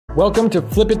Welcome to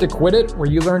Flip It to Quit It, where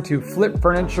you learn to flip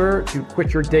furniture to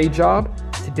quit your day job.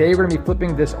 Today we're going to be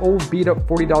flipping this old beat up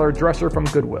 $40 dresser from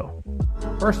Goodwill.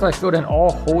 First I filled in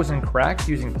all holes and cracks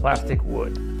using plastic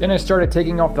wood. Then I started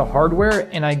taking off the hardware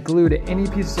and I glued any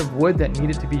pieces of wood that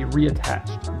needed to be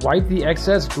reattached. Wipe the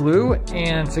excess glue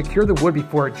and secure the wood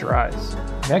before it dries.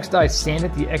 Next I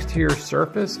sanded the exterior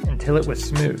surface until it was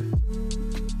smooth.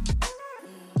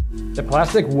 The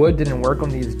plastic wood didn't work on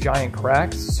these giant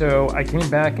cracks, so I came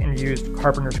back and used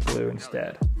carpenter's glue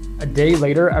instead. A day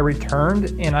later, I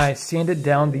returned and I sanded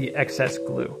down the excess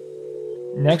glue.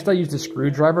 Next, I used a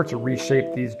screwdriver to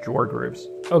reshape these drawer grooves.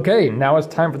 Okay, now it's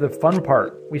time for the fun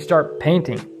part. We start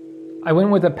painting. I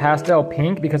went with a pastel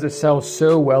pink because it sells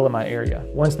so well in my area.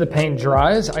 Once the paint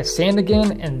dries, I sand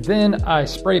again and then I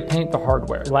spray paint the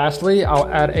hardware. Lastly, I'll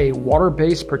add a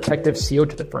water-based protective seal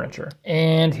to the furniture.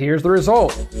 And here's the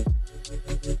result.